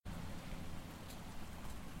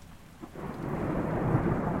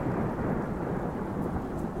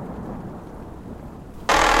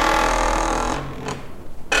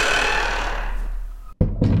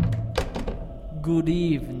Good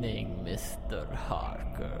evening, Mr.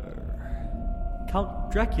 Harker.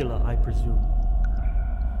 Count Dracula, I presume.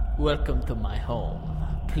 Welcome to my home.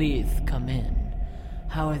 Please come in.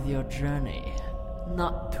 How is your journey?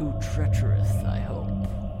 Not too treacherous, I hope.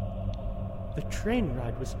 The train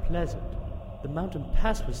ride was pleasant. The mountain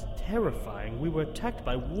pass was terrifying. We were attacked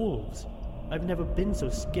by wolves. I've never been so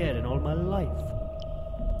scared in all my life.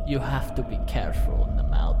 You have to be careful in the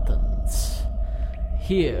mountains.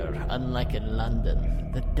 Here, unlike in London,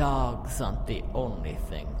 the dogs aren't the only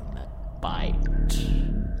thing that bite.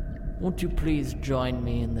 Won't you please join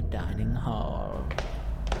me in the dining hall?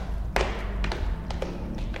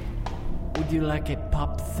 Would you like a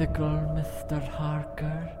popsicle, Mr.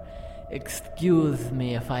 Harker? Excuse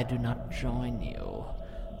me if I do not join you.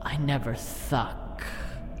 I never suck.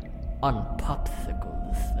 On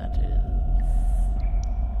popsicles, that is.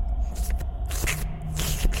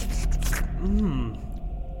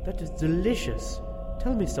 That is delicious.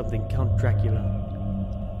 Tell me something, Count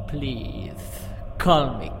Dracula. Please,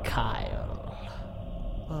 call me Kyle.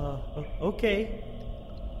 Okay.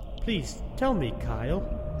 Please, tell me, Kyle.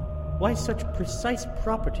 Why such precise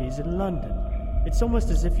properties in London? It's almost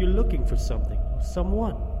as if you're looking for something, or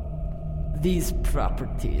someone. These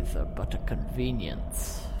properties are but a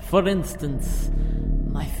convenience. For instance,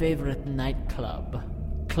 my favorite nightclub,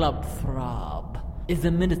 Club Throb, is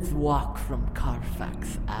a minute's walk from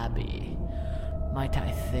Carfax Abbey. Might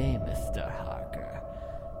I say, Mr. Harker,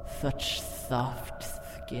 such soft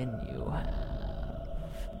skin you have.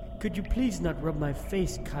 Could you please not rub my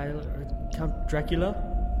face, Kyle, or Count Dracula?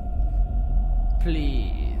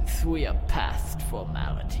 Please, we are past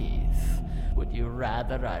formalities. Would you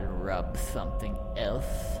rather I rub something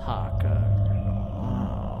else, Harker?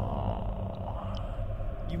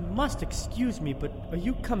 You must excuse me, but are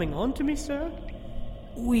you coming on to me, sir?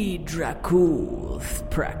 We Draculs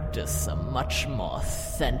practice a much more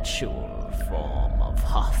sensual form of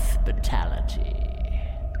hospitality.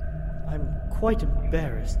 I'm quite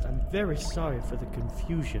embarrassed. I'm very sorry for the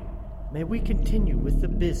confusion. May we continue with the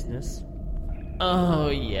business? Oh,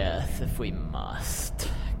 yes, if we must.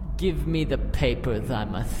 Give me the papers I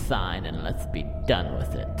must sign and let's be done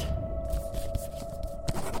with it.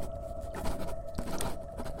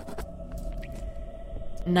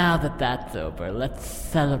 Now that that's over, let's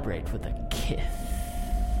celebrate with a kiss.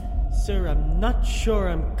 Sir, I'm not sure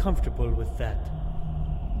I'm comfortable with that.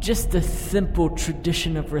 Just a simple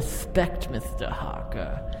tradition of respect, Mr.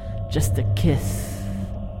 Harker. Just a kiss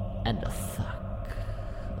and a suck.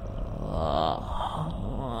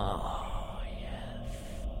 Oh,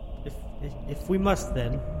 yes. If we must,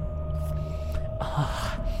 then.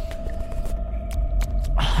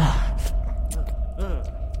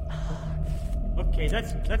 Okay,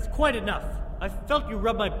 that's quite enough. I felt you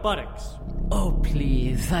rub my buttocks. Oh,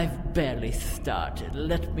 please, I've barely started.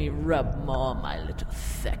 Let me rub more, my little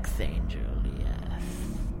sex angel, yes.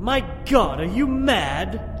 My God, are you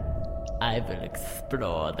mad? I will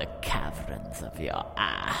explore the caverns of your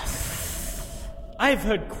ass. I've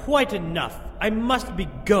heard quite enough. I must be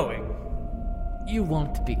going. You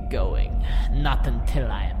won't be going, not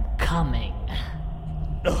until I am coming.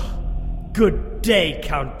 Ugh. Good day,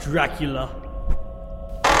 Count Dracula.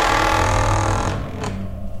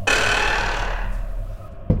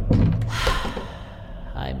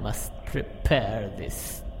 I must prepare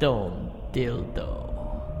this stone dildo.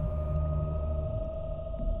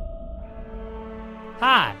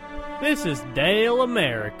 Hi, this is Dale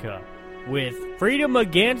America with Freedom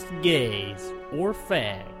Against Gays, or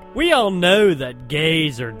FAG. We all know that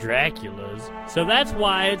gays are Draculas, so that's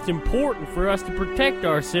why it's important for us to protect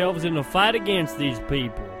ourselves in the fight against these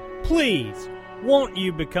people. Please, won't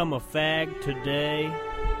you become a fag today?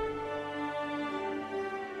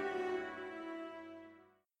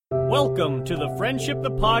 Welcome to the Friendship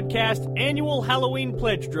the Podcast annual Halloween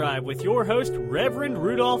pledge drive with your host, Reverend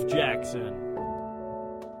Rudolph Jackson.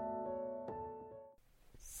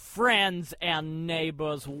 Friends and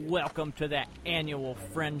neighbors, welcome to the annual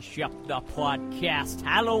Friendship the Podcast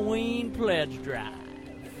Halloween pledge drive.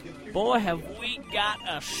 Boy, have we got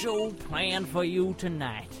a show planned for you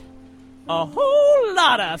tonight. A whole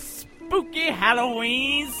lot of spooky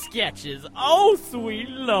Halloween sketches. Oh, sweet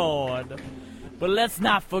Lord. But let's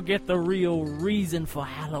not forget the real reason for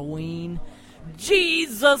Halloween.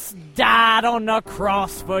 Jesus died on the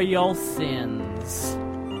cross for your sins.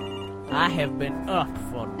 I have been up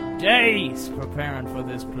for days preparing for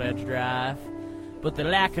this pledge drive, but the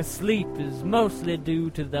lack of sleep is mostly due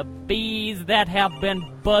to the bees that have been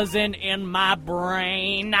buzzing in my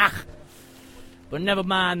brain. But never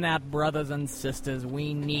mind that, brothers and sisters.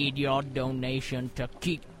 We need your donation to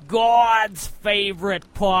keep God's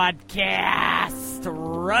favorite podcast,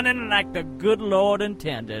 running like the good Lord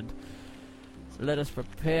intended. So let us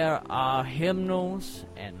prepare our hymnals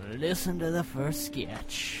and listen to the first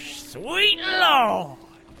sketch. Sweet Lord!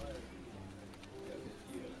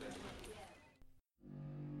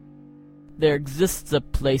 There exists a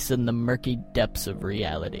place in the murky depths of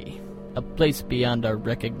reality, a place beyond our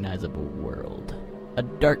recognizable world, a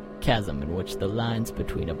dark chasm in which the lines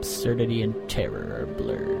between absurdity and terror are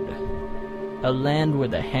blurred. A land where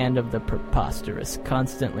the hand of the preposterous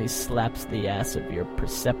constantly slaps the ass of your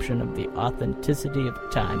perception of the authenticity of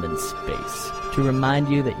time and space, to remind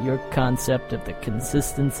you that your concept of the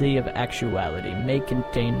consistency of actuality may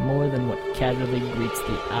contain more than what casually greets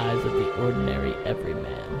the eyes of the ordinary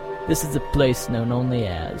everyman. This is a place known only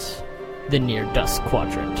as the Near-Dusk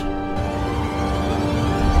Quadrant.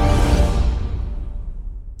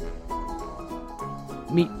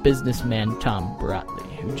 Meet businessman Tom Brotley,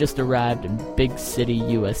 who just arrived in Big City,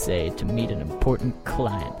 USA to meet an important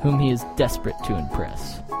client whom he is desperate to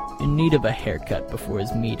impress. In need of a haircut before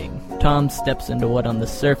his meeting, Tom steps into what on the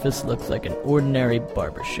surface looks like an ordinary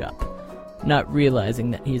barbershop, not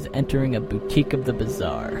realizing that he is entering a boutique of the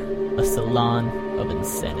bizarre, a salon of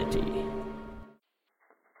insanity.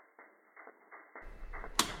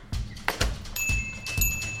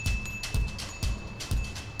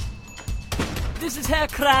 This is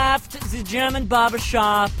Haircraft, the German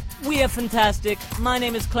barbershop. We are fantastic. My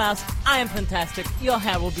name is Klaus. I am fantastic. Your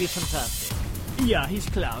hair will be fantastic. Yeah, he's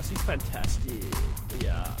Klaus. He's fantastic.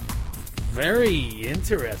 Yeah. Very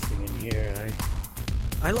interesting in here.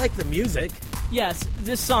 I like the music. Yes,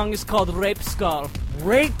 this song is called Rape Skull.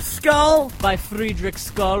 Rape Skull? By Friedrich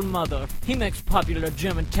Skullmother. He makes popular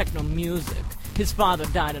German techno music. His father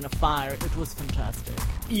died in a fire. It was fantastic.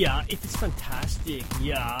 Yeah, it is fantastic.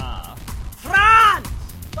 Yeah. Franz!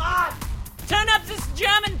 Turn up this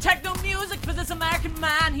German techno music for this American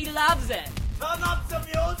man. He loves it. Turn up the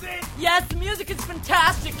music! Yes, the music is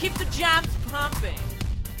fantastic. Keep the jams pumping.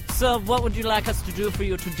 So, what would you like us to do for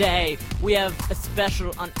you today? We have a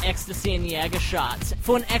special on ecstasy and Jäger shots.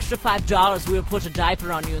 For an extra $5, we'll put a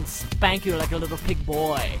diaper on you and spank you like a little pig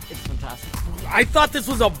boy. It's fantastic. I thought this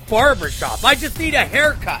was a barbershop. I just need a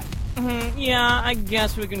haircut. Yeah, I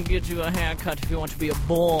guess we can get you a haircut if you want to be a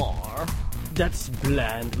bore. That's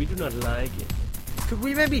bland. We do not like it. Could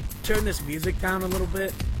we maybe turn this music down a little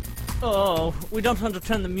bit? Oh, we don't want to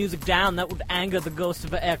turn the music down. That would anger the ghost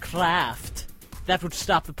of aircraft. That would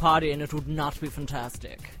stop the party and it would not be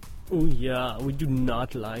fantastic. Oh yeah, we do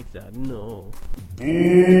not like that, no. Boo!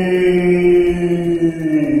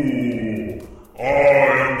 I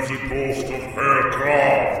am the ghost of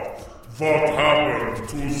Haircraft. What happened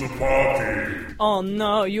to the party? Oh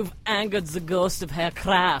no, you've angered the ghost of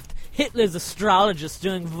Haircraft. Hitler's astrologist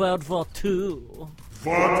during World War II.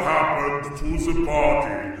 What happened to the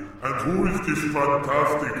party? And who is this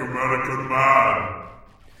fantastic American man?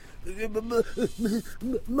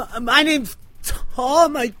 My name's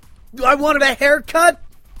Tom. I wanted a haircut.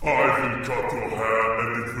 I will cut your hair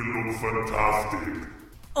and it will look fantastic.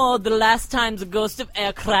 Oh, the last time the ghost of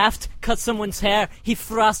Aircraft cut someone's hair, he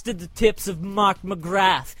frosted the tips of Mark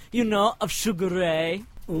McGrath. You know, of Sugar Ray.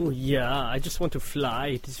 Oh yeah, I just want to fly.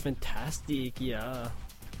 It is fantastic, yeah.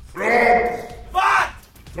 Franz! What?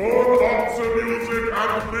 Turn up the music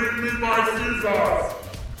and bring me my scissors!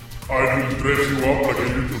 I will dress you up like a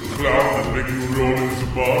little clown and make you roll in the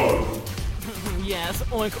mud. Yes,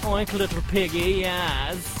 oink oink little piggy,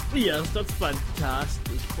 yes. Yes, that's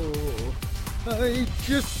fantastic. Oh. I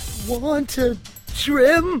just want to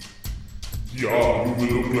trim. Yeah,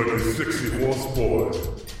 you will look like a sexy horse boy.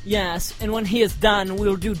 Yes, and when he is done,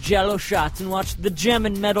 we'll do jello shots and watch the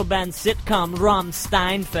German metal band sitcom Rom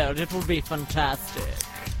Steinfeld. It will be fantastic.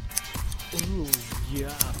 Oh, yeah,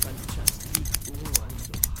 fantastic. Oh, I'm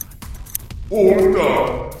so hot. Hold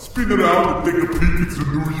on. Spin around and take a peek at the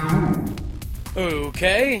new you.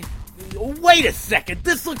 Okay. Wait a second.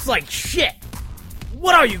 This looks like shit.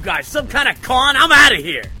 What are you guys, some kind of con? I'm out of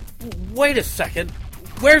here. Wait a second.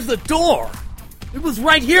 Where's the door? It was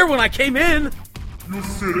right here when I came in. You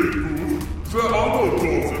silly goose. There are no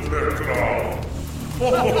doors in that clown.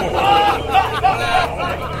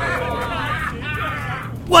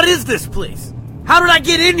 What is this place? How did I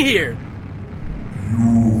get in here?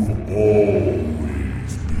 You've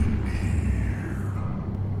always been here.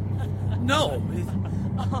 No,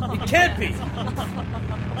 it can't be.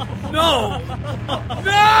 No! No!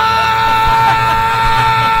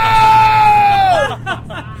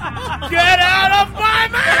 Get out of my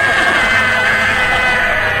mind!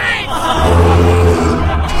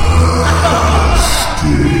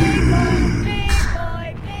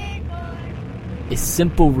 A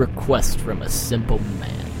simple request from a simple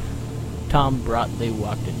man. Tom Brotley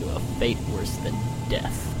walked into a fate worse than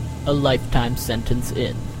death. A lifetime sentence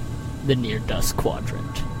in the near-dust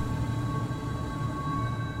quadrant.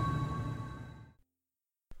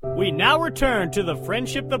 We now return to the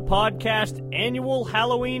Friendship the Podcast annual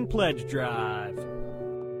Halloween pledge drive.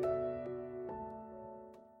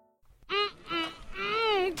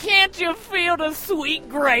 Can't you feel the sweet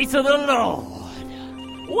grace of the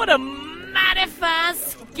Lord? What a mighty fine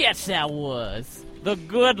sketch that was. The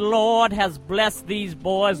good Lord has blessed these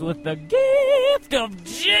boys with the gift of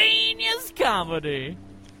genius comedy.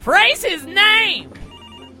 Praise his name!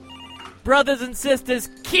 Brothers and sisters,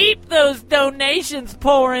 keep those donations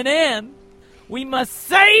pouring in. We must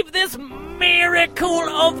save this miracle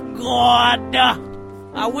of God.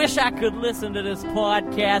 I wish I could listen to this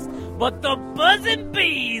podcast, but the buzzing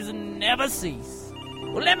bees never cease.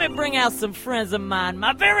 Well, let me bring out some friends of mine,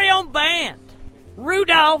 my very own band,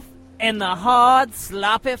 Rudolph and the Hard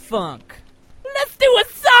Sloppy Funk. Let's do a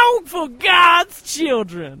song for God's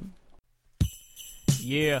children.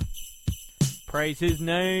 Yeah, praise his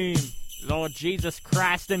name, Lord Jesus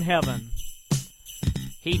Christ in heaven.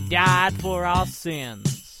 He died for our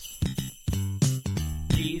sins.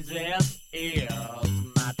 Jesus is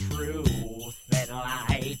my truth and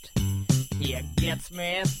light. He gets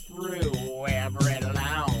me through every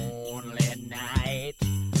lonely night.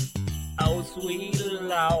 Oh, sweet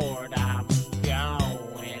Lord, I'm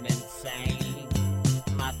going insane.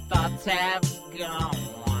 My thoughts have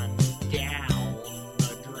gone down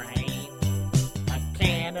the drain. A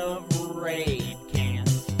can of Raid can't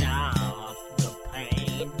stop the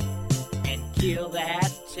pain and kill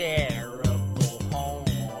that terrible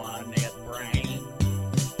hornet brain.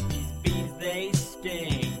 These bees, they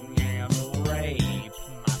sting and rape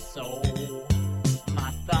my soul.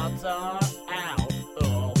 My thoughts are out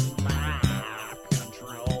of my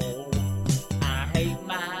control. I hate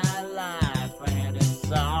my life and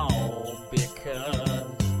it's all because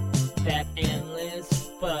that endless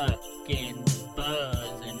fucking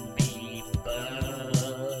buzz and bee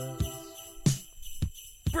buzz.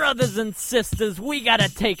 Brothers and sisters, we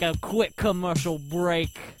gotta take a quick commercial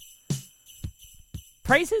break.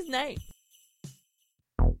 Praise his name.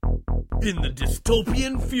 In the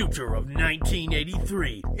dystopian future of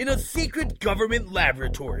 1983, in a secret government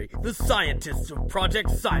laboratory, the scientists of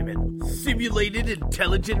Project Simon, Simulated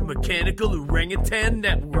Intelligent Mechanical Orangutan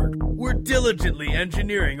Network, were diligently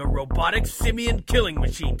engineering a robotic simian killing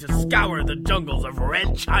machine to scour the jungles of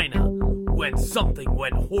Red China, when something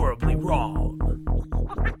went horribly wrong.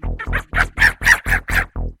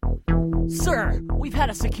 Sir, we've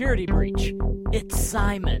had a security breach. It's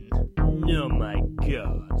Simon. Oh my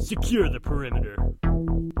god. Secure the perimeter.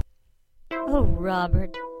 Oh,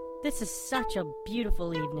 Robert, this is such a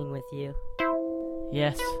beautiful evening with you.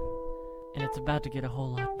 Yes, and it's about to get a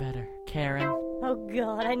whole lot better. Karen, Oh,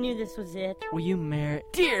 God, I knew this was it. will you marry...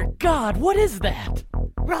 Dear God, what is that?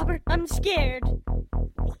 Robert, I'm scared.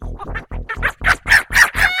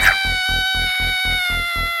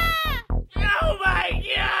 Oh my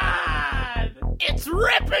God! It's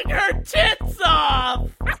ripping her tits off!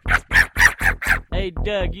 Hey,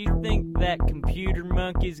 Doug, you think that computer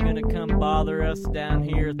monkey's gonna come bother us down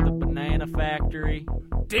here at the banana factory?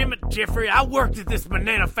 Damn it, Jeffrey, I worked at this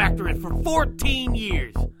banana factory for 14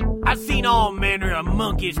 years. I've seen all manner of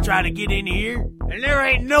monkeys try to get in here, and there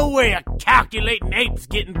ain't no way a calculating ape's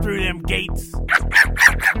getting through them gates.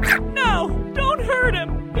 No, don't hurt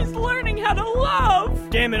him! He's learning how to love!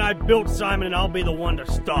 Damn it, I built Simon and I'll be the one to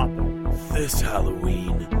stop him. This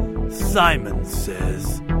Halloween, Simon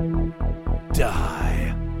says,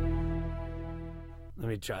 die. Let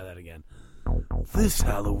me try that again. This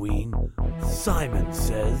Halloween, Simon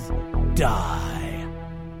says, die.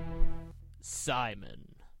 Simon.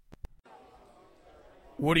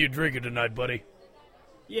 What are you drinking tonight, buddy?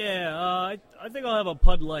 Yeah, I think I'll have a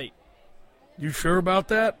Pud Light. You sure about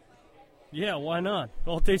that? Yeah, why not?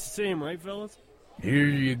 All taste the same, right, fellas? Here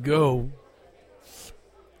you go.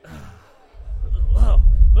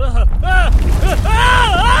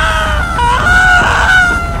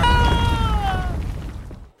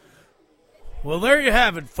 Well, there you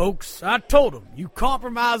have it, folks. I told them, you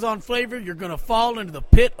compromise on flavor, you're going to fall into the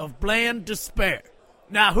pit of bland despair.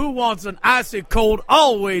 Now, who wants an icy cold,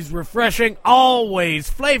 always refreshing,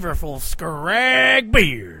 always flavorful Scragg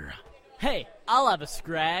beer? Hey, I'll have a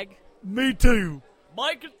Scragg. Me too.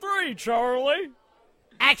 Make it 3, Charlie.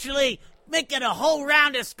 Actually, make it a whole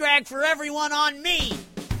round of Scragg for everyone on me.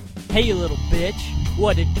 Hey, you little bitch.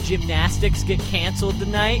 What, did gymnastics get canceled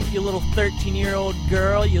tonight? You little 13-year-old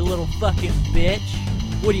girl, you little fucking bitch.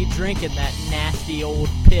 What are you drinking, that nasty old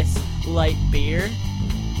piss light beer?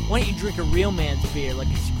 Why don't you drink a real man's beer, like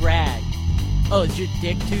a Scragg? Oh, is your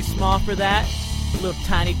dick too small for that? Little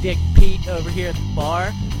tiny dick Pete over here at the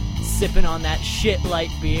bar, sipping on that shit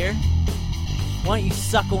light beer. Why don't you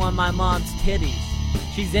suckle on my mom's titties?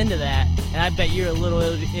 She's into that, and I bet you're a little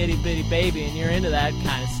itty-bitty baby and you're into that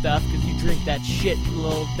kind of stuff because you drink that shit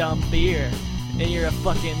little dumb beer, and you're a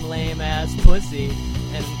fucking lame-ass pussy,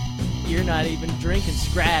 and you're not even drinking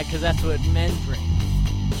Scragg because that's what men drink.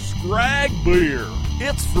 Scragg beer.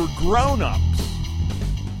 It's for grown-ups.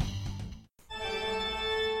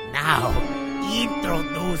 Now,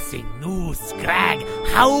 introducing new Scragg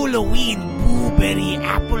Halloween Blueberry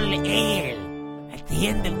Apple Ale. At the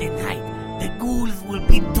end of the night, the ghouls will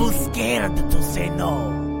be too scared to say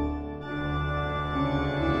no.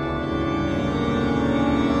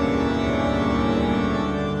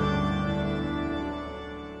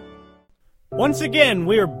 Once again,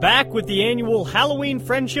 we are back with the annual Halloween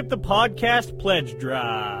Friendship the Podcast Pledge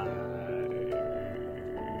Drive.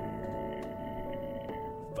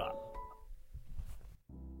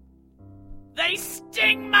 They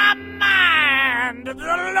sting my mind! The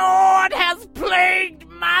Lord has plagued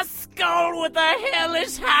my skull with a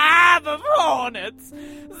hellish hive of hornets!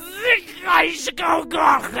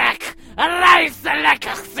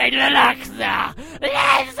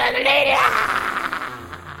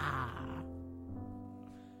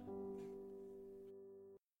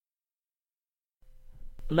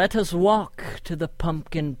 Let us walk to the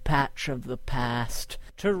pumpkin patch of the past,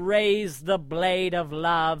 to raise the blade of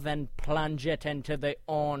love and plunge it into the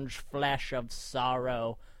orange flesh of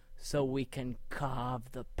sorrow, so we can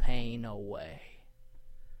carve the pain away.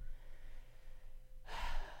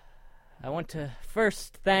 I want to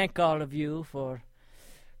first thank all of you for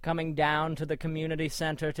coming down to the community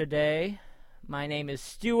center today. My name is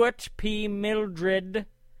Stuart P. Mildred,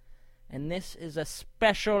 and this is a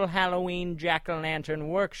special Halloween jack-o'-lantern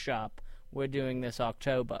workshop we're doing this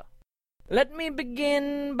October. Let me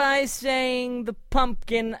begin by saying the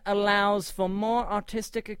pumpkin allows for more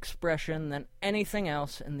artistic expression than anything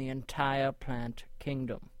else in the entire plant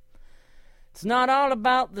kingdom. It's not all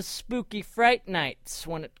about the spooky fright nights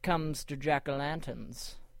when it comes to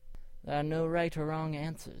jack-o'-lanterns. There are no right or wrong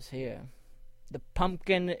answers here. The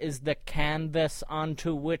pumpkin is the canvas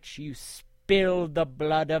onto which you spill the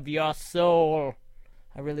blood of your soul.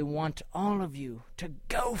 I really want all of you to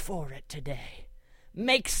go for it today.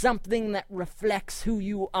 Make something that reflects who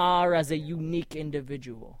you are as a unique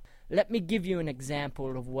individual. Let me give you an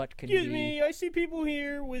example of what can Excuse be... me, I see people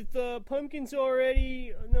here with pumpkins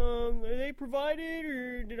already. Are they provided,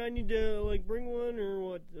 or did I need to, bring one, or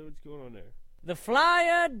what's going on there? The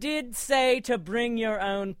flyer did say to bring your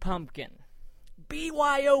own pumpkin.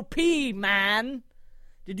 BYOP, man!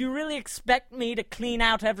 Did you really expect me to clean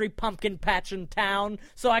out every pumpkin patch in town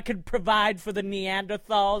so I could provide for the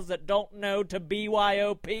Neanderthals that don't know to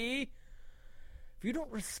BYOP? If you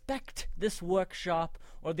don't respect this workshop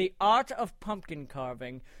or the art of pumpkin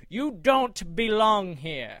carving, you don't belong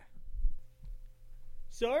here.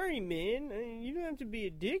 Sorry, man. You don't have to be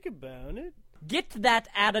a dick about it. Get that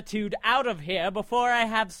attitude out of here before I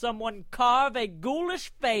have someone carve a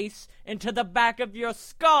ghoulish face into the back of your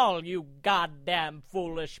skull, you goddamn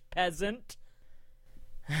foolish peasant.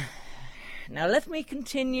 Now let me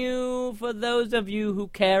continue for those of you who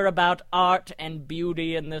care about art and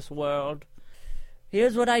beauty in this world.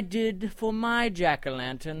 Here's what I did for my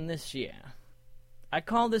jack-o'-lantern this year. I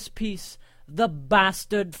call this piece The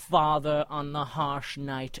Bastard Father on the Harsh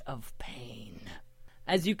Night of Pain.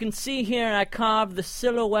 As you can see here, I carved the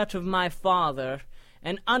silhouette of my father,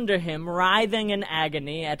 and under him, writhing in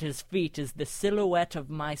agony at his feet, is the silhouette of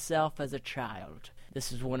myself as a child.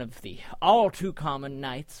 This is one of the all-too-common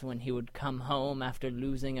nights when he would come home after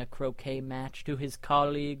losing a croquet match to his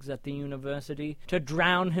colleagues at the university, to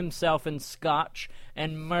drown himself in scotch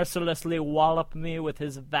and mercilessly wallop me with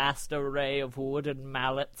his vast array of wooden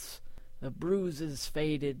mallets. The bruises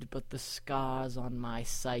faded, but the scars on my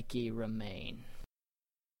psyche remain.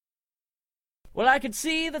 Well, I could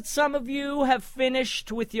see that some of you have finished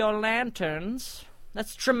with your lanterns.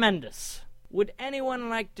 That's tremendous. Would anyone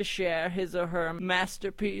like to share his or her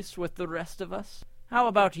masterpiece with the rest of us? How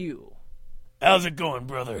about you? How's it going,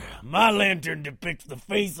 brother? My lantern depicts the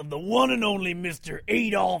face of the one and only Mr.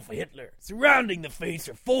 Adolf Hitler. Surrounding the face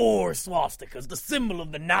are 4 swastikas, the symbol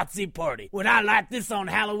of the Nazi party. When I light this on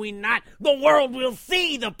Halloween night, the world will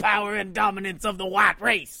see the power and dominance of the white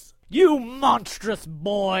race. You monstrous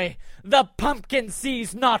boy! The pumpkin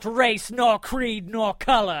sees not race, nor creed, nor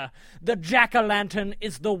color. The jack-o'-lantern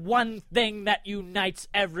is the one thing that unites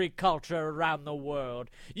every culture around the world.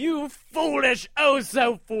 You foolish, oh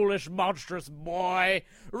so foolish, monstrous boy!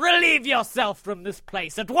 Relieve yourself from this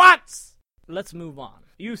place at once! Let's move on.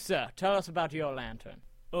 You, sir, tell us about your lantern.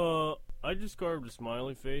 I just carved a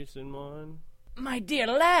smiley face in mine. My dear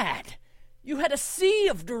lad, you had a sea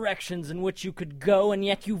of directions in which you could go, and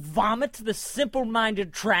yet you vomit the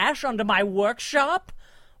simple-minded trash onto my workshop?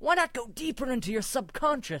 Why not go deeper into your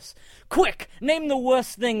subconscious? Quick, name the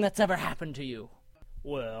worst thing that's ever happened to you.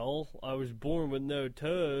 Well, I was born with no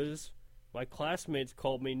toes. My classmates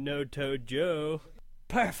called me No-Toe Joe.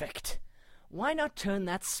 Perfect. Why not turn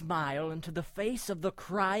that smile into the face of the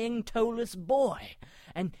crying toeless boy?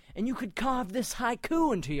 And you could carve this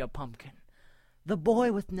haiku into your pumpkin. The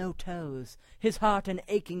boy with no toes, his heart an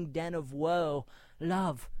aching den of woe,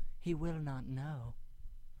 love he will not know.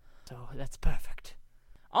 So that's perfect.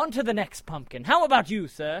 On to the next pumpkin. How about you,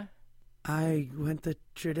 sir? I went the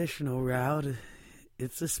traditional route.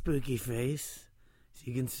 It's a spooky face. As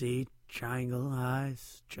you can see, triangle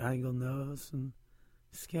eyes, triangle nose, and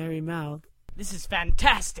scary mouth. This is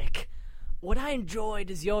fantastic. What I enjoyed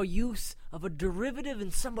is your use of a derivative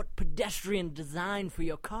and somewhat pedestrian design for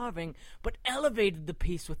your carving, but elevated the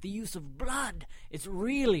piece with the use of blood. It's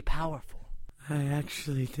really powerful. I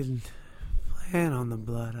actually didn't plan on the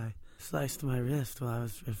blood. I sliced my wrist while I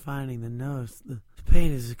was refining the nose. The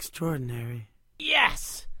pain is extraordinary.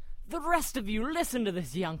 Yes! The rest of you, listen to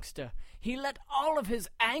this youngster. He let all of his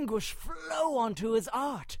anguish flow onto his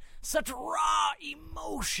art. Such raw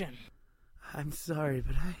emotion. I'm sorry,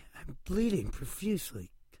 but I'm bleeding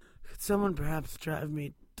profusely. Could someone perhaps drive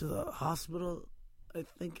me to the hospital? I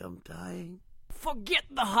think I'm dying. Forget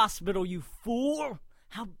the hospital, you fool!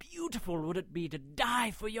 How beautiful would it be to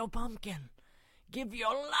die for your pumpkin? Give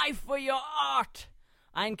your life for your art!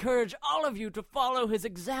 I encourage all of you to follow his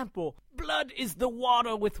example. Blood is the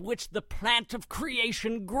water with which the plant of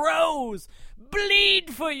creation grows.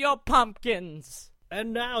 Bleed for your pumpkins!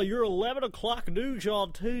 And now your 11 o'clock news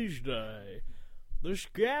on Tuesday. The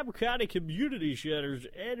Scragg County Community Center's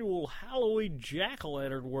annual Halloween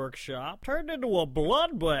jack-o'-lantern workshop turned into a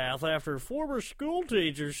bloodbath after former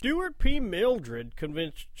schoolteacher Stuart P. Mildred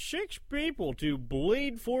convinced 6 people to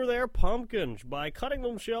bleed for their pumpkins by cutting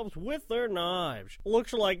themselves with their knives.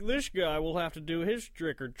 Looks like this guy will have to do his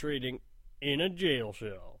trick-or-treating in a jail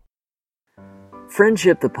cell.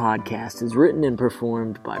 Friendship the Podcast is written and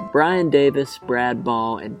performed by Brian Davis, Brad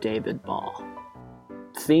Ball, and David Ball.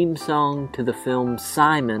 Theme song to the film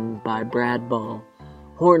Simon by Brad Ball,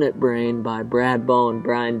 Hornet Brain by Brad Ball and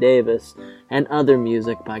Brian Davis, and other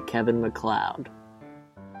music by Kevin MacLeod.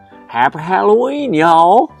 Happy Halloween,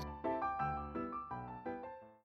 y'all!